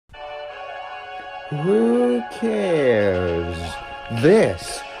Who cares?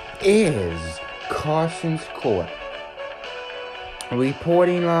 This is Carson's Court.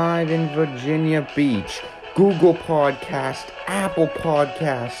 Reporting live in Virginia Beach, Google Podcast, Apple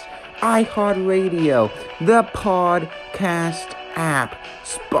Podcast, iHeartRadio, the podcast app,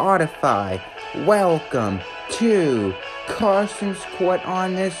 Spotify. Welcome to Carson's Court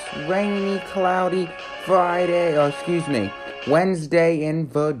on this rainy, cloudy Wednesday in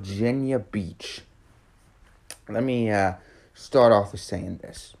Virginia Beach. Let me start off with saying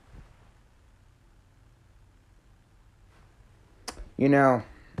this. You know,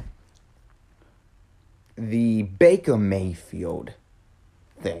 the Baker Mayfield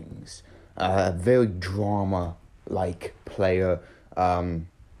things, very drama-like player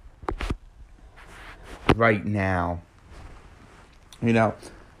right now. You know,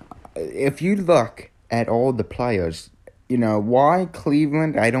 if you look at all the players, you know, why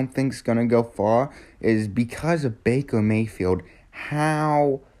Cleveland, I don't think, is going to go far is because of Baker Mayfield,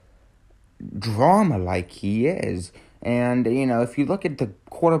 how drama-like he is. And, you know, if you look at the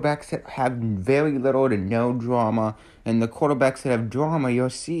quarterbacks that have very little to no drama and the quarterbacks that have drama, you'll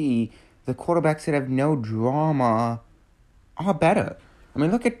see the quarterbacks that have no drama are better. I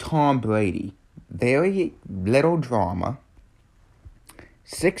mean, look at Tom Brady. Very little drama.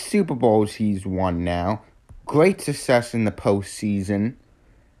 6 Super Bowls he's won now. Great success in the postseason.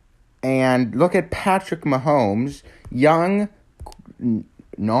 And look at Patrick Mahomes. Young,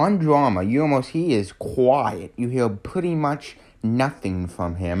 non-drama. He is quiet. You hear pretty much nothing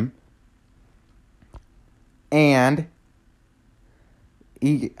from him. And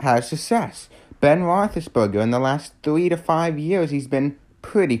he has success. Ben Roethlisberger, in the last 3 to 5 years, he's been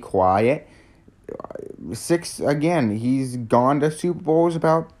pretty quiet. 6, again, he's gone to Super Bowls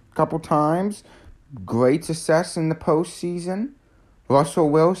about a couple times. Great success in the postseason. Russell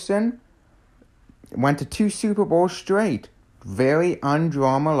Wilson went to 2 Super Bowls straight. Very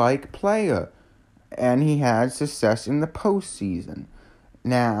undrama-like player. And he had success in the postseason.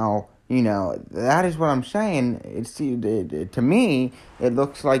 Now, you know, that is what I'm saying. To me, it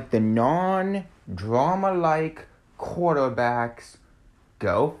looks like the non-drama-like quarterbacks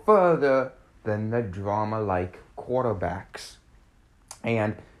go further than the drama-like quarterbacks.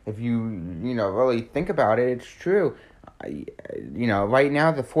 And if you really think about it, it's true. Right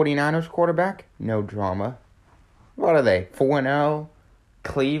now, the 49ers quarterback, no drama. What are they, 4-0?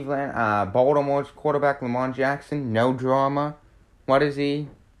 Cleveland, Baltimore's quarterback, Lamar Jackson, no drama. What is he?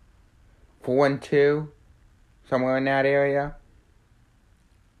 4-2? Somewhere in that area?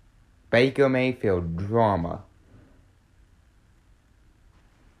 Baker Mayfield, drama.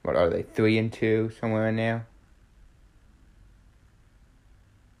 What are they, 3-2? Somewhere in there?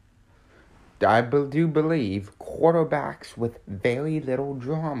 I do believe quarterbacks with very little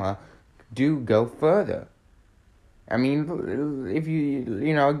drama do go further. I mean, if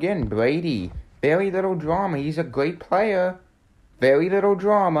again, Brady, very little drama. He's a great player. Very little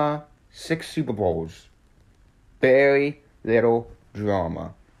drama. 6 Super Bowls. Very little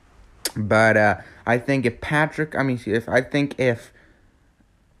drama. But I think if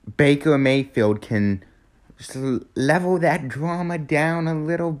Baker Mayfield can just level that drama down a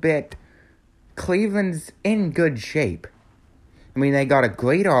little bit, Cleveland's in good shape. I mean, they got a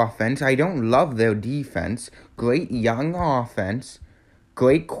great offense. I don't love their defense. Great young offense.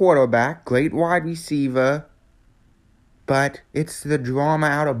 Great quarterback. Great wide receiver. But it's the drama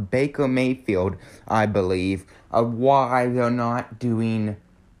out of Baker Mayfield, I believe, of why they're not doing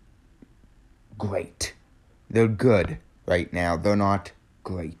great. They're good right now. They're not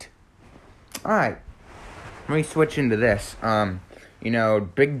great. Alright. Let me switch into this.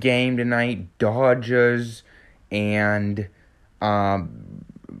 Big game tonight. Dodgers and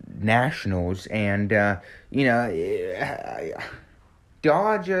Nationals. And,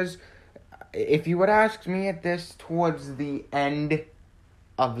 Dodgers, if you would ask me at this towards the end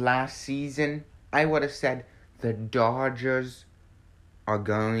of last season, I would have said the Dodgers are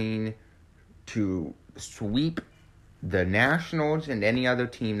going to sweep the Nationals and any other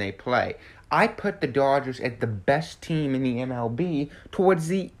team they play. I put the Dodgers as the best team in the MLB towards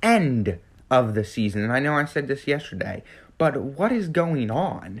the end of the season. And I know I said this yesterday, but what is going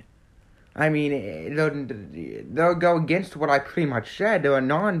on? I mean, they'll go against what I pretty much said. They're a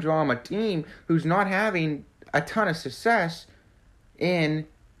non-drama team who's not having a ton of success in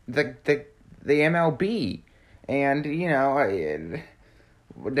the MLB. And,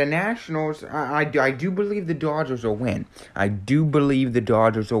 the Nationals, I do believe the Dodgers will win. I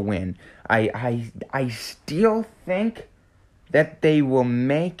still think that they will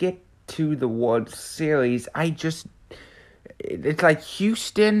make it to the World Series. It's like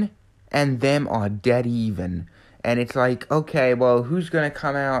Houston and them are dead even. And it's like, okay, well, who's going to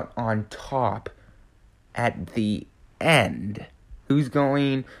come out on top at the end? Who's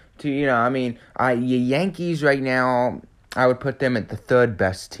going to, your Yankees right now, I would put them at the third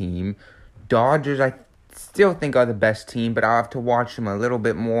best team. Dodgers, I still think are the best team, but I'll have to watch them a little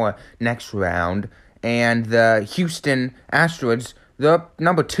bit more next round. And the Houston Astros, they're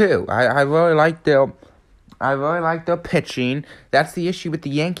number 2. I really like their pitching. That's the issue with the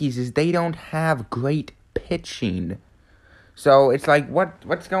Yankees, is they don't have great pitching. So it's like,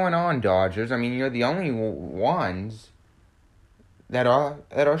 what's going on, Dodgers? I mean, you're the only ones that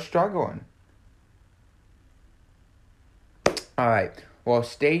are struggling. All right. Well,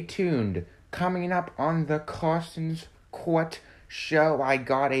 stay tuned. Coming up on the Carson's Court show, I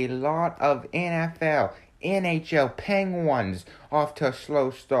got a lot of NFL, NHL, Penguins off to a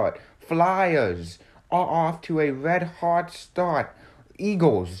slow start. Flyers are off to a red-hot start.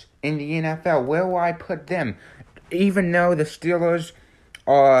 Eagles in the NFL, where will I put them? Even though the Steelers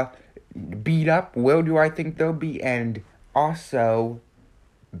are beat up, where do I think they'll be? And also,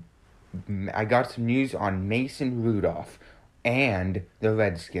 I got some news on Mason Rudolph and the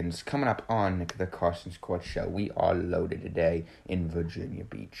Redskins coming up on the Carson's Court show. We are loaded today in Virginia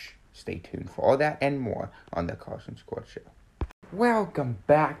Beach. Stay tuned for all that and more on the Carson's Court show. Welcome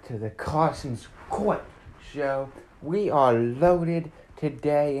back to the Carson's Court show. We are loaded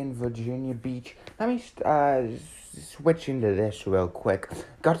today in Virginia Beach. Let me switch into this real quick.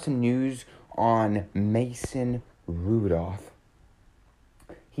 Got some news on Mason Rudolph.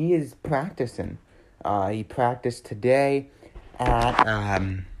 He is practicing. He practiced today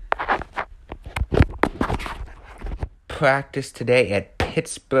at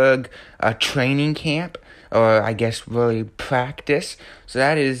Pittsburgh training camp, or I guess really practice. So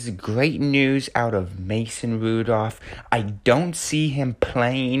that is great news out of Mason Rudolph. I don't see him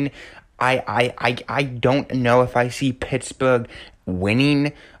playing. I don't know if I see Pittsburgh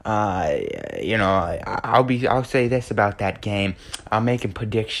winning. I'll say this about that game. I'm making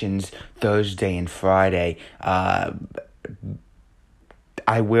predictions Thursday and Friday.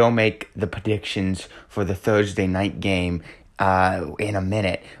 I will make the predictions for the Thursday night game in a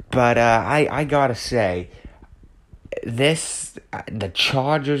minute. But I gotta say, the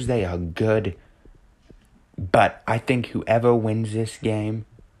Chargers, they are good. But I think whoever wins this game,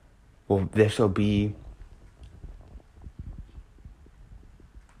 this will be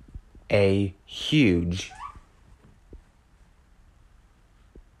a huge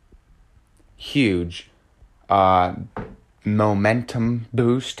momentum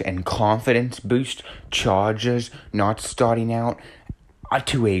boost and confidence boost. Chargers not starting out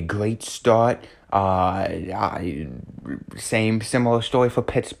to a great start. Similar story for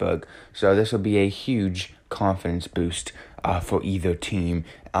Pittsburgh. So this will be a huge confidence boost for either team.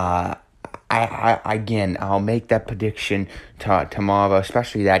 I'll make that prediction tomorrow,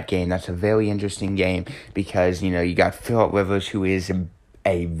 especially that game. That's a very interesting game because, you got Phillip Rivers, who is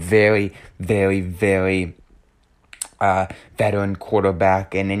a very, very, very veteran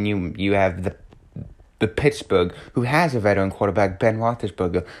quarterback, and then you have the Pittsburgh, who has a veteran quarterback, Ben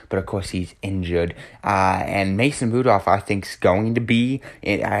Roethlisberger, but of course he's injured. And Mason Rudolph, I think, is going to be.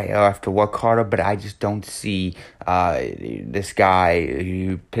 I have to work harder, but I just don't see this guy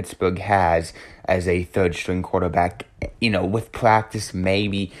who Pittsburgh has as a third-string quarterback. With practice,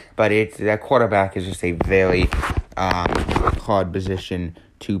 maybe, but that quarterback is just a very hard position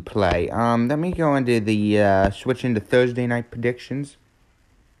to play. Let me go into the switch into Thursday night predictions.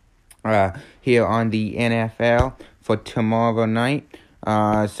 Here on the NFL for tomorrow night.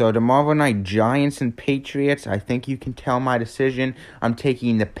 So tomorrow night, Giants and Patriots. I think you can tell my decision. I'm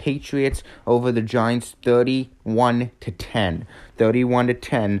taking the Patriots over the Giants 31-10.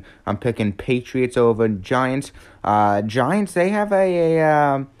 31-10. I'm picking Patriots over Giants. Giants, they have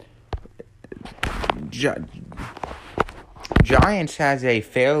Giants has a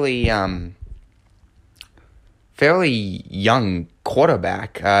fairly young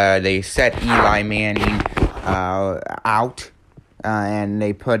quarterback. They set Eli Manning out, and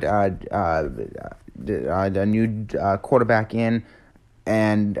they put the new quarterback in.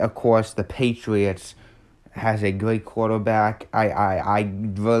 And of course, the Patriots has a great quarterback. I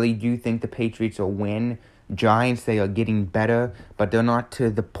really do think the Patriots will win. Giants, they are getting better, but they're not to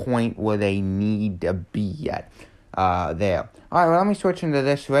the point where they need to be yet. There. All right, well, let me switch into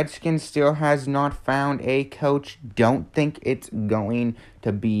this. Redskins still has not found a coach. Don't think it's going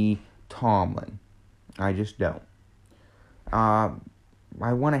to be Tomlin. I just don't. I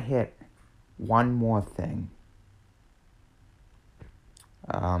want to hit one more thing.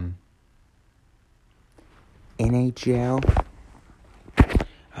 NHL.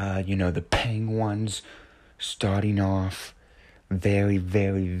 The Penguins starting off very,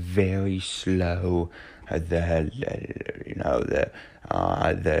 very, very slow. The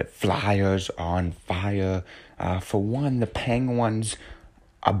Flyers on fire. For one, the Penguins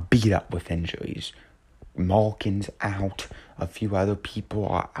are beat up with injuries. Malkin's out. A few other people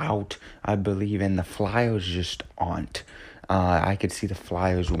are out, I believe, and the Flyers just aren't. I could see the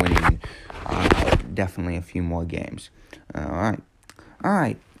Flyers winning definitely a few more games. All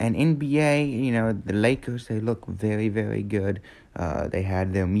right. And NBA, the Lakers, they look very, very good. They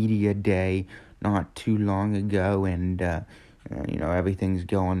had their media day not too long ago, and, everything's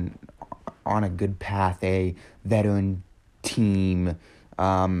going on a good path, a veteran team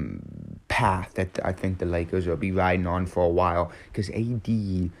path that I think the Lakers will be riding on for a while, because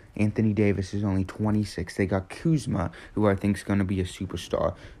Anthony Davis, is only 26. They got Kuzma, who I think is going to be a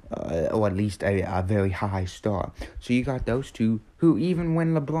superstar, or at least a very high star. So you got those two, who even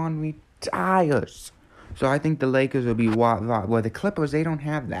when LeBron retires. So I think the Lakers will be well, the Clippers, they don't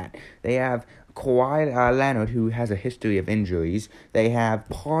have that. They have Kawhi Leonard, who has a history of injuries. They have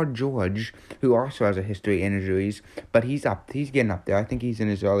Paul George, who also has a history of injuries, but he's getting up there. I think he's in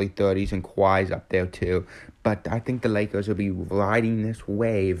his early 30s, and Kawhi's up there too. But I think the Lakers will be riding this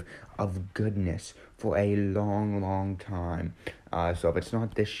wave of goodness for a long, long time. So if it's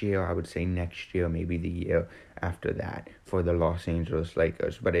not this year, I would say next year, maybe the year after that, for the Los Angeles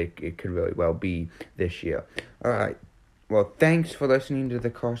Lakers. But it could really well be this year. All right. Well, thanks for listening to the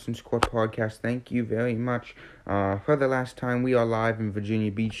Carson Squad podcast. Thank you very much. For the last time, we are live in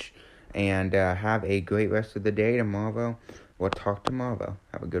Virginia Beach. And have a great rest of the day tomorrow. We'll talk tomorrow.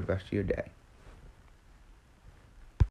 Have a good rest of your day.